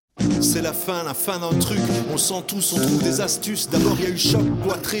c'est la fin d'un truc. On le sent tous, on trouve des astuces. D'abord il y a eu choc,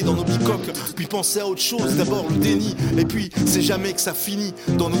 cloîtré dans nos bicoques, puis penser à autre chose, d'abord le déni. Et puis c'est jamais que ça finit.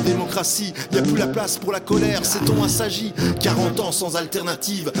 Dans nos démocraties, y a plus la place pour la colère, c'est-on assagi. 40 ans sans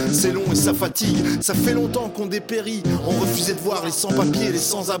alternative, c'est long et ça fatigue. Ça fait longtemps qu'on dépérit. On refusait de voir les sans-papiers, les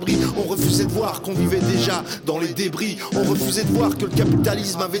sans-abri. On refusait de voir qu'on vivait déjà dans les débris. On refusait de voir que le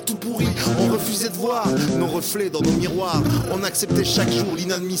capitalisme avait tout pourri. On refusait de voir nos reflets dans nos miroirs. On acceptait chaque jour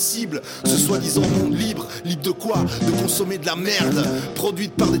l'inadmissible. Ce soi-disant monde libre. Libre de quoi? De consommer de la merde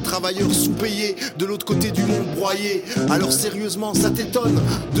produite par des travailleurs sous-payés de l'autre côté du monde broyé. Alors sérieusement, ça t'étonne?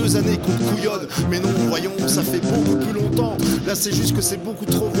 2 années qu'on te couillonne. Mais non, voyons, ça fait beaucoup plus longtemps. Là c'est juste que c'est beaucoup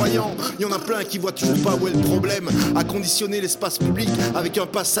trop voyant. Il y en a plein qui voient toujours pas où est le problème. À conditionner l'espace public avec un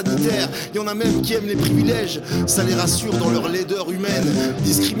pass sanitaire. Il y en a même qui aiment les privilèges. Ça les rassure dans leur laideur humaine.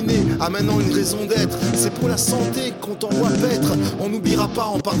 Discriminer a maintenant une raison d'être. C'est pour la santé qu'on t'envoie paître. On n'oubliera pas,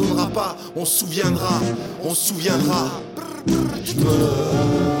 on pardonnera pas. On se souviendra, on se souviendra. Je me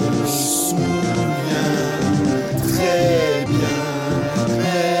souviens très bien.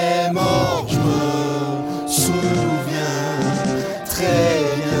 Mais mort, je me souviens très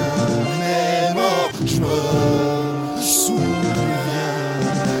bien. Mais mort, je me souviens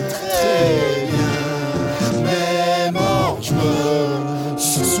très bien. Mais mort, je me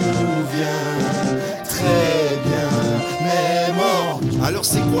souviens très bien. Mais mort. Alors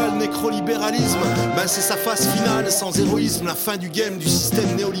c'est quoi le nécrolibéralisme? Ben c'est sa phase finale, sans héroïsme, la fin du game du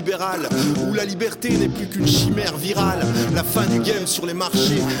système néolibéral, où la liberté n'est plus qu'une chimère virale. La fin du game sur les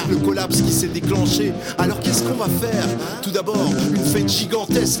marchés, le collapse qui s'est déclenché. Alors qu'est-ce qu'on va faire? Tout d'abord, une fête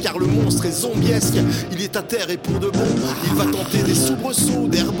gigantesque, car le monstre est zombiesque. Il est à terre et pour de bon, il va tenter des soubresauts,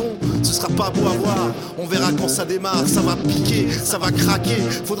 d'air bon. Ce sera pas beau à voir, on verra quand ça démarre. Ça va piquer, ça va craquer.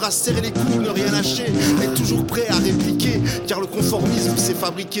 Faudra serrer les coudes, ne rien lâcher, être toujours prêt à répliquer, car le conformisme c'est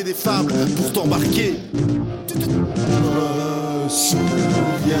fabriquer des fables pour t'embarquer. Je me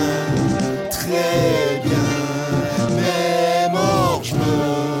souviens très bien. Mais mort, je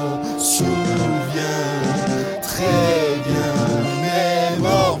me souviens très bien. Mais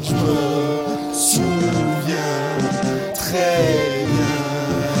mort, je me souviens très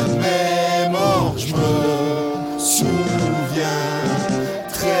bien. Mais mort, je me souviens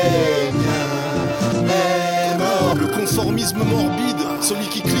très bien. Mais mort. Le conformisme morbide, celui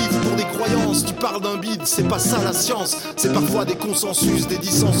qui clive pour des croyances. Tu parles d'un bide, c'est pas ça la science. C'est parfois des consensus, des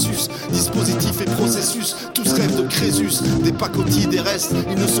dissensus, dispositifs et processus. Tous rêvent de Crésus, des pacotilles, des restes.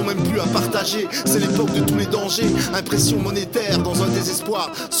 Ils ne sont même plus à partager. C'est l'époque de tous les dangers. Impression monétaire dans un désespoir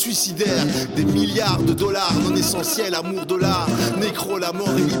suicidaire. Des milliards de dollars non essentiels, amour de l'art. Nécro, la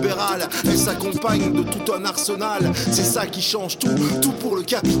mort est libérale. Elle s'accompagne de tout un arsenal. C'est ça qui change tout, tout pour le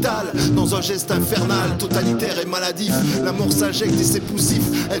capital. Dans un geste infernal, totalitaire et maladif. La mort s'injecte et c'est poussif.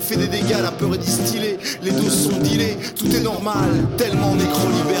 Elle fait des dégâts, la peur est distillée. Les doses sont dilées, tout est normal. Tellement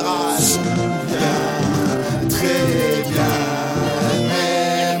nécrolibéral. Je me souviens très bien.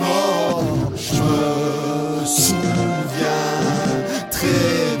 Mais mort, je me souviens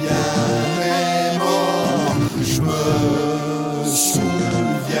très bien. Mais mort, je me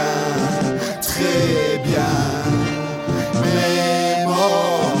souviens très bien. Mais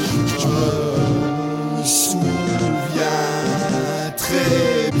mort, je me souviens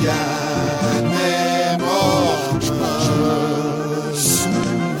très bien. Mais mort, je me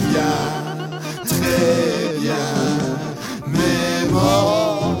souviens très bien. Mais mort.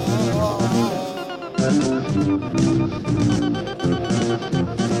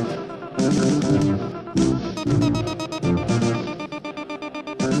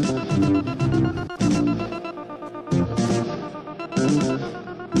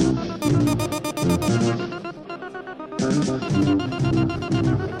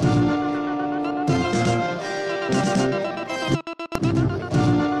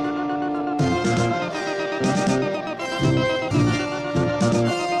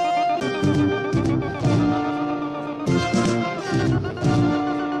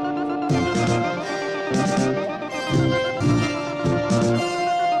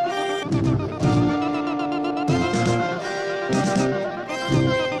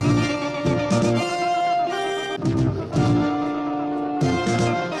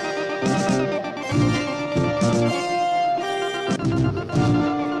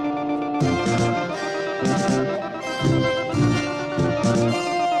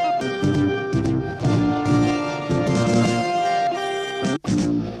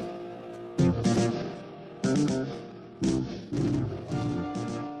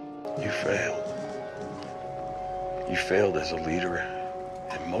 You failed as a leader,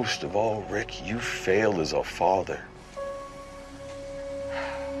 and most of all, Rick, you failed as a father.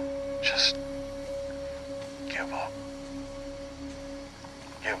 Just give up.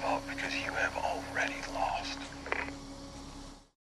 Give up because you have already